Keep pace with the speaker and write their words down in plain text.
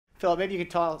Philip, maybe you could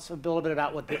tell us a little bit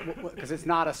about because it's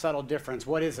not a subtle difference.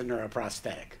 What is a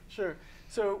neuroprosthetic? Sure.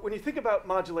 So when you think about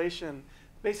modulation,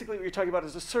 basically what you're talking about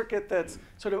is a circuit that's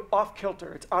sort of off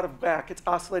kilter. It's out of whack. It's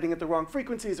oscillating at the wrong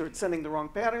frequencies, or it's sending the wrong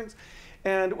patterns.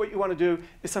 And what you want to do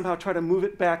is somehow try to move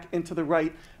it back into the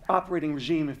right operating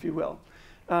regime, if you will.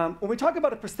 When we talk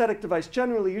about a prosthetic device,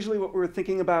 usually what we're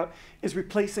thinking about is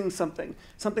replacing something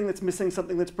that's missing,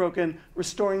 something that's broken,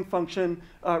 restoring function,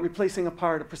 replacing a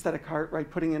part, a prosthetic heart, right,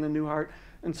 putting in a new heart,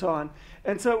 and so on.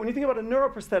 And so when you think about a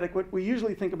neuroprosthetic, what we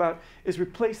usually think about is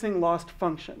replacing lost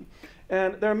function.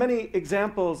 And there are many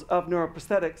examples of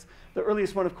neuroprosthetics. The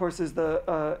earliest one, of course, is the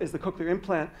cochlear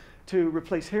implant to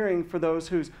replace hearing for those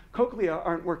whose cochlea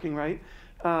aren't working right.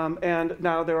 And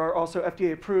now there are also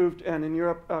FDA approved, and in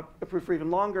Europe approved for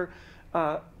even longer,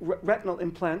 retinal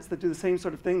implants that do the same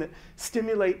sort of thing, that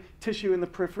stimulate tissue in the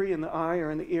periphery, in the eye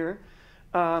or in the ear,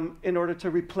 in order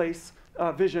to replace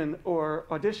vision or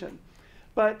audition.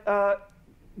 But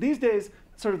these days,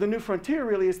 sort of the new frontier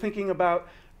really is thinking about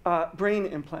brain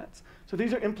implants. So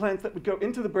these are implants that would go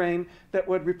into the brain that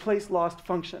would replace lost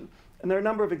function. And there are a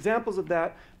number of examples of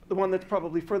that. The one that's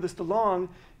probably furthest along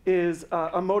is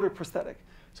a motor prosthetic.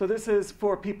 So this is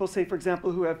for people, say, for example,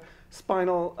 who have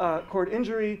spinal cord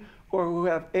injury or who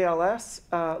have ALS,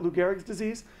 Lou Gehrig's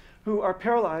disease, who are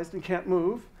paralyzed and can't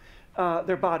move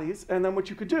their bodies. And then what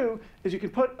you could do is you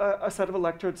can put a set of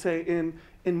electrodes, say,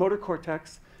 in motor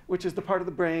cortex, which is the part of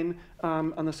the brain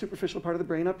on the superficial part of the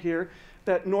brain up here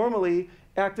that normally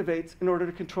activates in order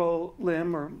to control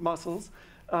limb or muscles,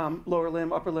 lower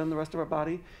limb, upper limb, the rest of our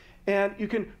body. And you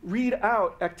can read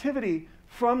out activity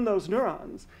from those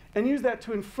neurons and use that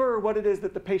to infer what it is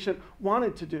that the patient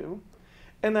wanted to do,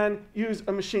 and then use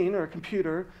a machine or a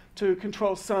computer to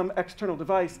control some external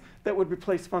device that would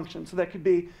replace function. So that could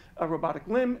be a robotic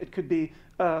limb, it could be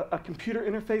a computer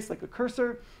interface like a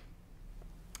cursor,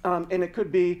 and it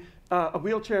could be a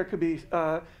wheelchair, it could be,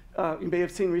 you may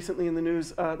have seen recently in the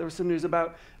news, there was some news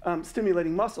about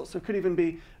stimulating muscles. So it could even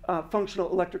be functional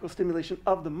electrical stimulation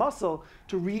of the muscle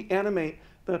to reanimate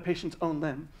the patient's own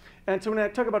limb. And so when I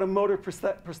talk about a motor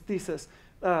prosthesis,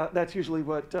 that's usually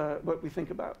what we think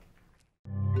about.